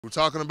We're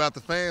talking about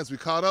the fans. We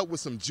caught up with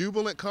some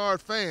jubilant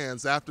Card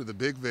fans after the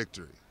big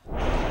victory.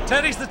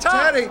 Teddy's the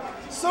top. Teddy,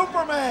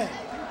 Superman.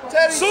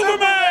 Teddy,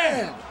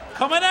 Superman.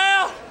 Coming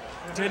out.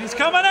 Teddy's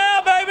coming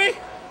out, baby.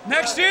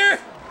 Next year,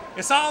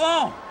 it's all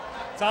on.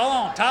 It's all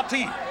on. Top 10.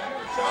 We've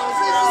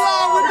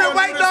been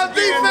waiting on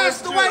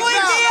defense to wake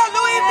up.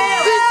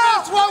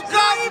 Defense woke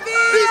up.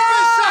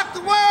 Defense shocked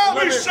the world.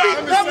 We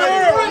shocked the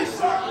world.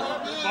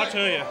 I'll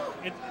tell you,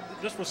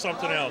 this was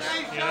something else.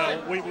 You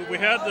know, we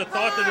had the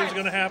thought that it was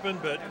going to happen,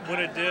 but when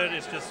it did,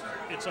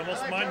 it's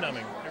almost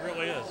mind-numbing. It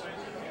really is.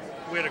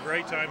 We had a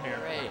great time here.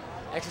 Great.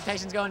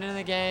 Expectations going into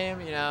the game,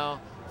 you know,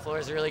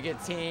 Florida's a really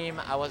good team.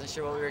 I wasn't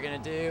sure what we were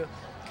going to do.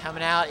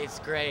 Coming out, it's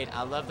great.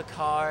 I love the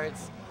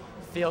Cards.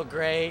 Feel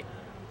great.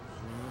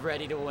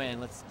 Ready to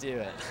win. Let's do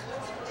it.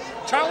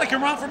 Charlie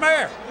can run for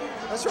mayor.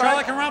 That's right.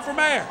 Charlie can run for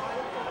mayor.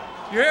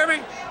 You hear me?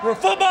 We're a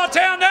football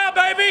town now,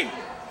 baby.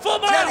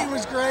 Football. Teddy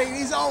was great.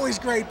 He's always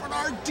great. But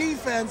our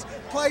defense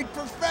played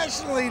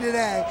professionally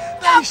today.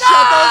 They shut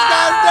those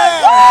guys down.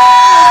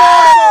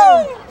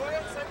 It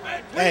was awesome.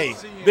 Hey,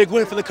 big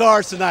win for the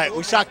Cards tonight.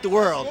 We shocked the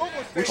world.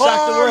 We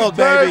shocked the world,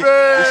 baby. We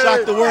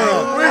shocked the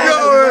world. We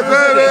go,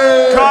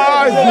 baby.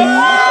 Cards.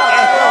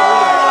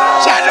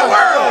 Shock the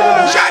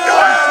world. Shock the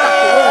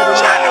world.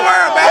 Shock the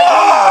world, baby.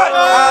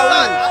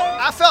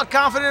 I felt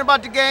confident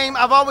about the game.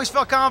 I've always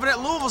felt confident.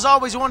 Louisville's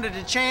always wanted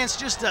a chance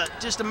just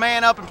to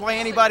man up and play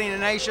anybody in the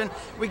nation.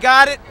 We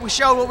got it. We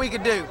showed what we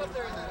could do.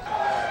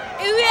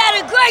 And we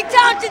had a great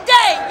time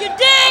today. You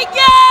dig?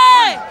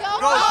 Yeah!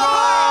 Go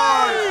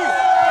Cards!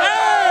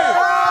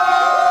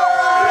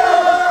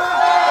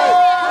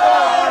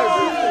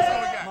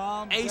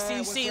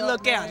 ACC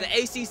look out. The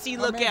ACC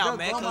look out,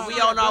 man, because we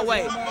on our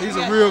way. He's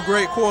a real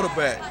great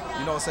quarterback.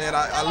 You know what I'm saying?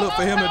 I look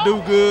for him to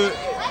do good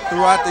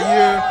throughout the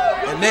year.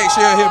 And next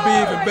year he'll be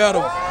even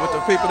better with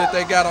the people that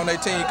they got on their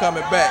team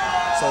coming back.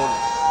 So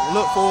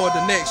look forward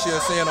to next year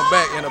seeing them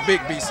back in a big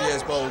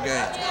BCS Bowl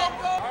game.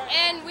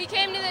 And we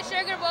came to the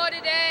Sugar Bowl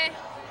today,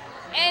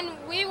 and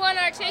we won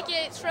our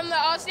tickets from the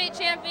All-State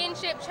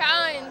Championship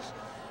Challenge.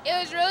 It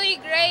was really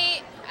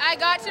great. I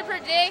got to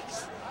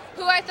predict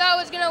who I thought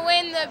was going to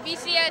win the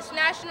BCS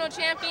National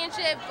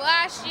Championship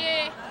last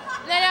year.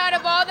 Then out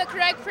of all the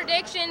correct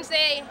predictions,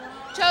 they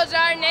chose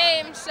our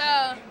name. So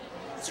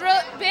it's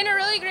been a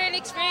really great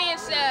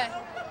experience to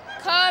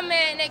come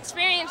and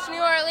experience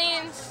New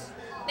Orleans.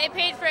 They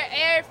paid for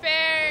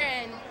airfare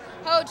and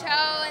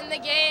hotel and the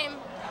game.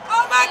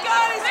 Oh my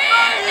God, it's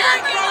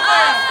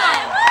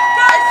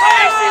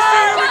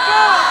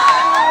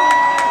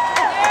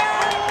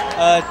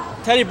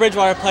awesome! Teddy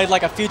Bridgewater played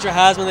like a future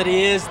Heisman that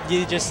he is.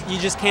 You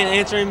just can't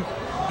answer him.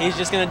 He's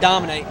just going to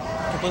dominate,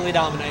 completely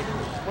dominate.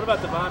 What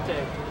about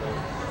Devontae?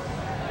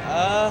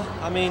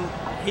 I mean,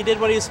 he did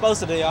what he was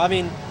supposed to do. I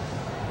mean,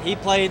 he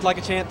played like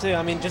a champ too.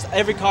 I mean, just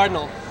every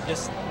Cardinal,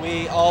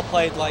 we all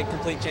played like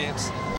complete champs.